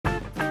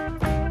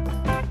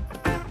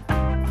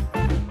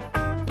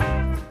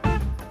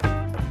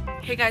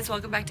Hey guys,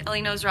 welcome back to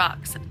Ellie Knows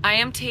Rocks. I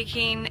am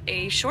taking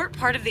a short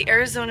part of the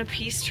Arizona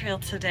Peace Trail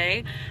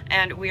today,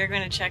 and we are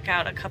going to check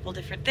out a couple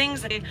different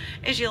things. A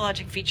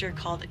geologic feature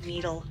called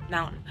Needle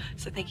Mountain.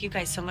 So thank you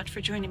guys so much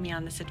for joining me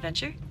on this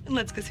adventure, and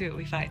let's go see what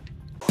we find.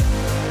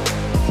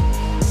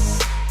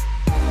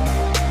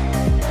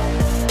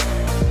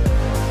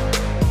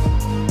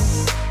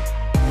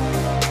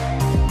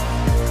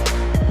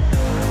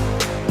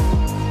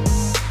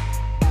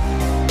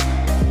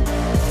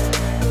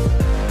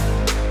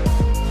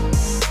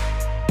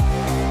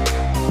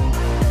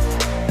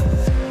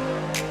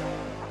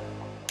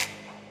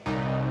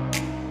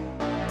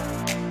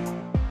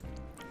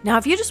 Now,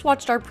 if you just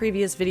watched our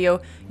previous video,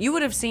 you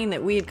would have seen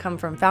that we had come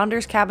from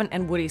Founder's Cabin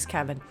and Woody's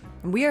Cabin.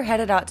 And we are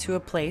headed out to a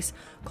place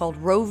called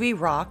Rovey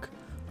Rock,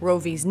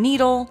 Rovey's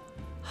Needle,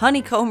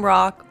 Honeycomb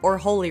Rock, or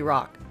Holy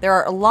Rock. There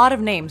are a lot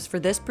of names for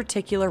this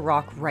particular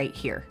rock right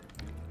here.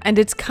 And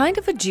it's kind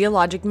of a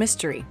geologic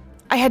mystery.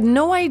 I had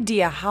no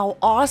idea how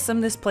awesome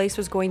this place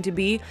was going to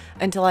be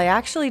until I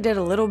actually did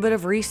a little bit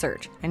of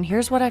research. And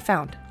here's what I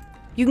found.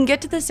 You can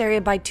get to this area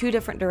by two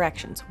different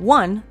directions.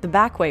 One, the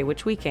back way,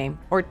 which we came,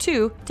 or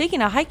two,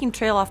 taking a hiking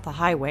trail off the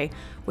highway,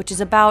 which is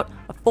about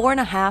a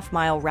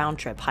 4.5-mile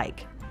round-trip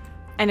hike.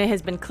 And it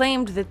has been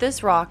claimed that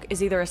this rock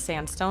is either a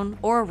sandstone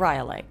or a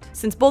rhyolite.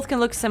 Since both can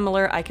look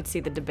similar, I could see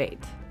the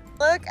debate.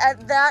 Look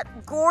at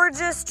that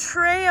gorgeous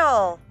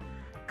trail,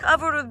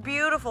 covered with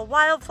beautiful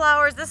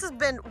wildflowers. This has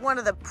been one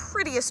of the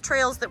prettiest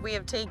trails that we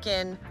have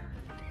taken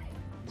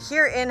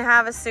here in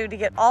Havasu to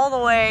get all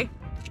the way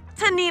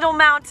to Needle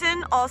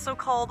Mountain, also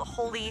called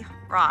Holy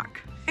Rock.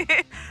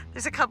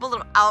 There's a couple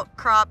little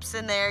outcrops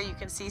in there. You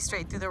can see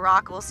straight through the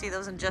rock. We'll see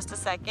those in just a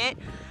second.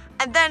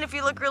 And then if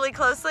you look really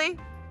closely,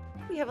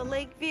 we have a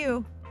lake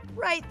view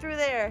right through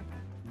there.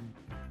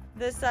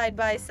 This side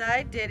by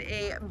side did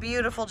a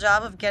beautiful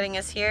job of getting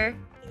us here.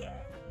 Yay.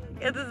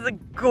 This is a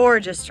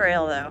gorgeous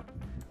trail though.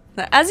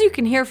 Now, as you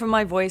can hear from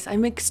my voice,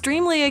 I'm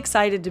extremely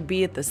excited to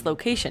be at this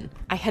location.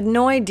 I had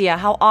no idea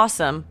how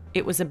awesome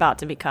it was about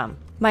to become.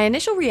 My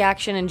initial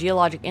reaction and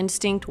geologic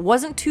instinct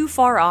wasn't too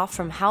far off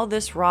from how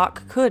this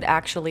rock could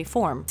actually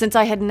form. Since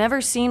I had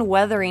never seen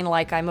weathering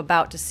like I'm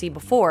about to see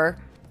before,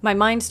 my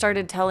mind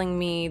started telling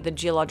me the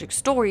geologic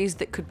stories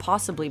that could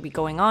possibly be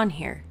going on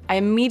here. I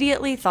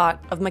immediately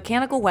thought of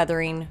mechanical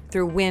weathering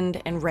through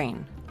wind and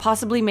rain,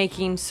 possibly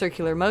making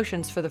circular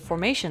motions for the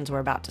formations we're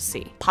about to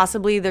see.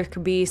 Possibly there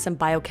could be some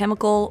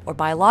biochemical or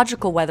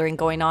biological weathering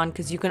going on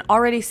because you can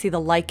already see the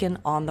lichen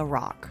on the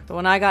rock. So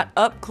when I got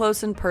up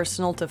close and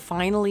personal to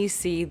finally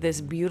see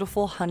this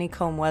beautiful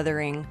honeycomb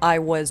weathering, I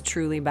was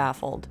truly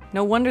baffled.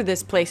 No wonder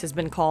this place has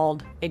been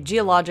called a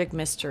geologic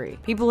mystery.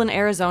 People in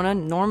Arizona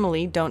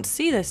normally don't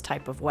see this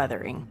type of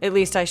weathering. At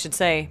least I should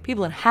say,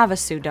 people in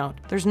Havasu don't.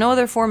 There's no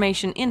other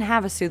formation in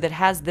Havasu that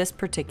has this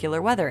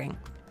particular weathering.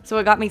 So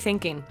it got me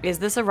thinking, is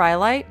this a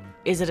rhyolite?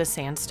 Is it a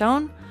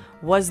sandstone?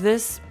 Was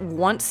this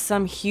once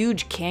some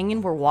huge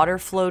canyon where water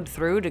flowed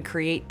through to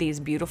create these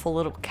beautiful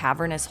little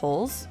cavernous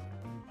holes?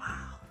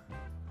 Wow,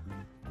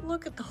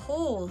 look at the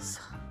holes.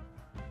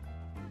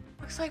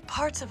 Looks like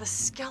parts of a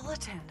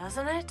skeleton,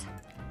 doesn't it?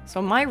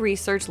 So my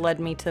research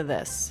led me to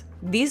this.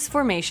 These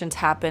formations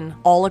happen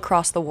all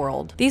across the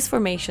world. These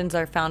formations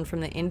are found from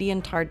the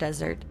Indian Tar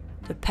Desert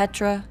to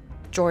Petra,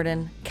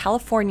 Jordan,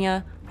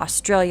 California,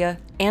 Australia,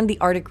 and the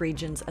Arctic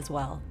regions as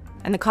well.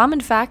 And the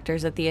common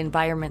factors that the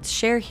environments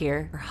share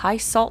here are high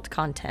salt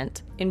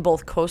content in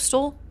both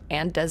coastal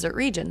and desert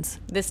regions.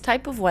 This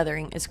type of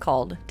weathering is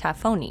called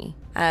Tafoni,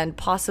 and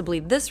possibly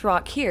this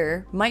rock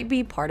here might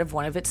be part of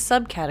one of its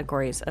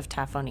subcategories of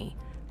Tafoni,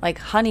 like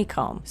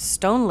honeycomb,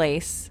 stone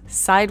lace,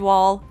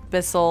 sidewall,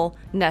 bissell,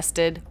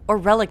 nested, or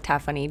relic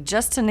Tafoni,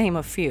 just to name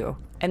a few.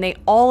 And they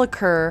all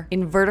occur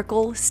in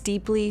vertical,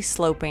 steeply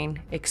sloping,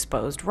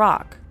 exposed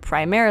rock.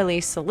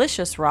 Primarily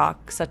siliceous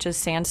rock such as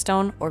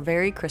sandstone or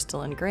very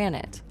crystalline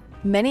granite.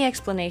 Many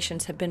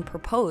explanations have been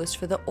proposed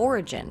for the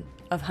origin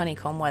of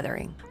honeycomb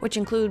weathering, which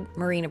include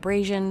marine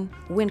abrasion,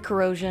 wind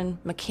corrosion,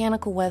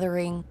 mechanical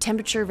weathering,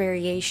 temperature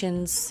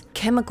variations,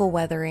 chemical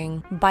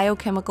weathering,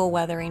 biochemical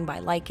weathering by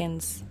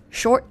lichens,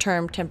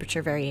 short-term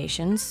temperature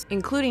variations,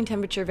 including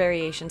temperature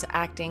variations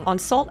acting on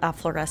salt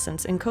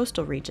efflorescence in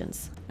coastal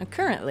regions. And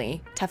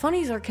currently,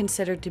 Tafonis are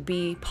considered to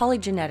be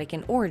polygenetic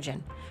in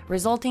origin,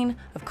 resulting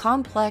of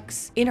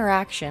complex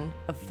interaction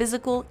of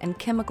physical and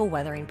chemical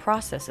weathering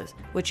processes,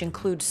 which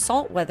include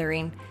salt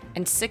weathering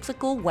and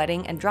cyclical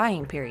wetting and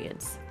drying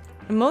periods.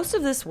 And most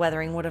of this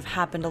weathering would have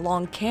happened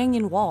along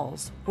canyon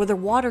walls, where the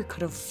water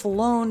could have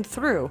flown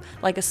through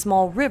like a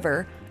small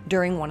river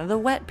during one of the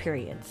wet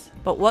periods.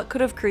 But what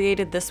could have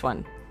created this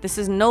one? This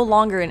is no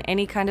longer in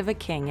any kind of a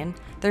canyon.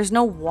 There's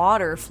no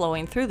water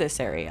flowing through this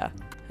area.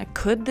 And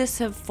could this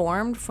have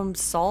formed from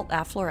salt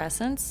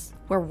efflorescence,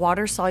 where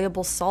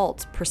water-soluble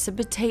salts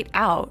precipitate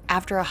out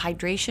after a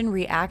hydration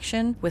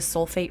reaction with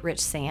sulfate-rich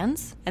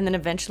sands, and then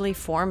eventually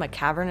form a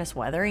cavernous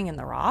weathering in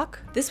the rock?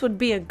 This would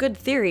be a good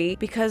theory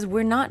because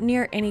we're not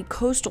near any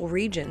coastal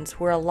regions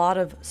where a lot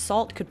of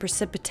salt could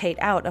precipitate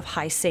out of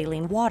high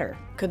saline water.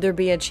 Could there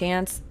be a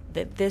chance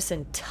that this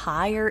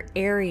entire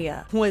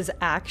area was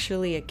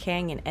actually a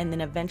canyon and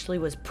then eventually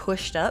was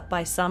pushed up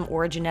by some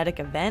orogenetic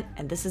event,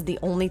 and this is the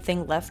only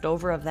thing left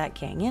over of that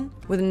canyon?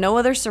 With no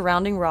other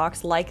surrounding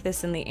rocks like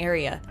this in the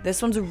area,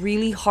 this one's a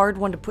really hard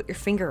one to put your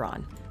finger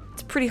on.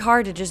 It's pretty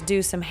hard to just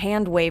do some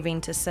hand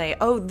waving to say,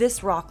 oh,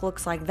 this rock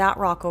looks like that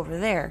rock over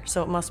there,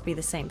 so it must be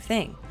the same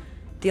thing.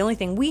 The only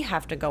thing we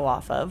have to go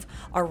off of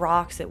are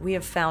rocks that we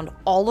have found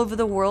all over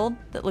the world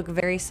that look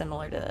very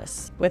similar to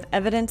this, with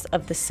evidence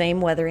of the same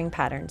weathering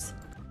patterns.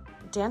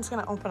 Dan's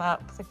gonna open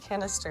up the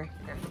canister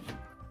here.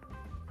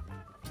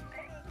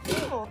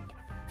 Cool.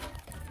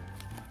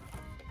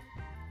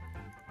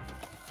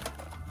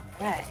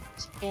 Right,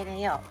 check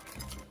it out.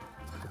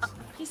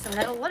 Piece of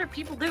metal, what are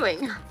people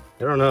doing?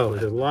 I don't know,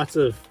 there's lots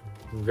of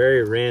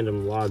very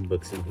random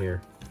logbooks in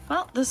here.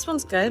 Well, this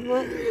one's good.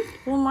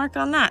 We'll mark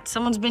on that.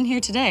 Someone's been here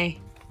today.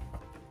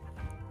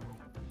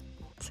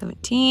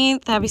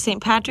 17th, happy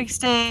St. Patrick's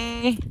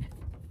Day.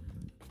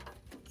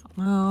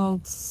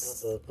 Oh,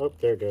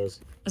 there it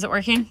goes. Is it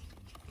working?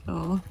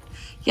 Oh,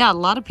 yeah, a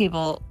lot of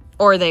people,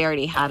 or they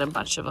already had a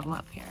bunch of them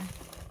up here.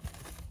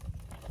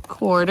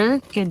 Quarter,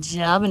 good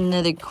job,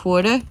 another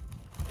quarter.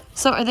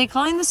 So are they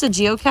calling this a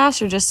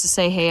geocache or just to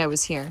say, hey, I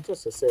was here?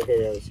 Just to say,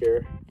 hey, I was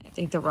here. I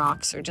think the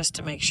rocks are just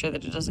to make sure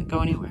that it doesn't go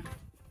anywhere.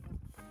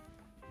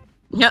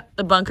 Yep,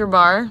 the bunker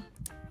bar.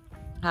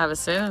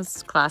 Havasu,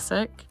 it's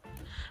classic.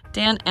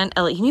 Dan and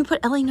Ellie. Can you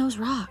put Ellie knows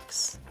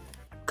rocks?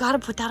 Gotta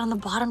put that on the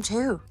bottom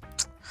too.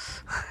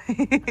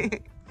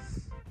 Look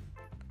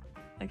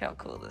how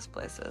cool this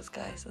place is,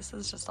 guys. This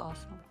is just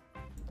awesome.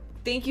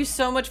 Thank you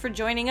so much for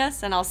joining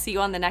us, and I'll see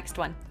you on the next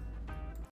one.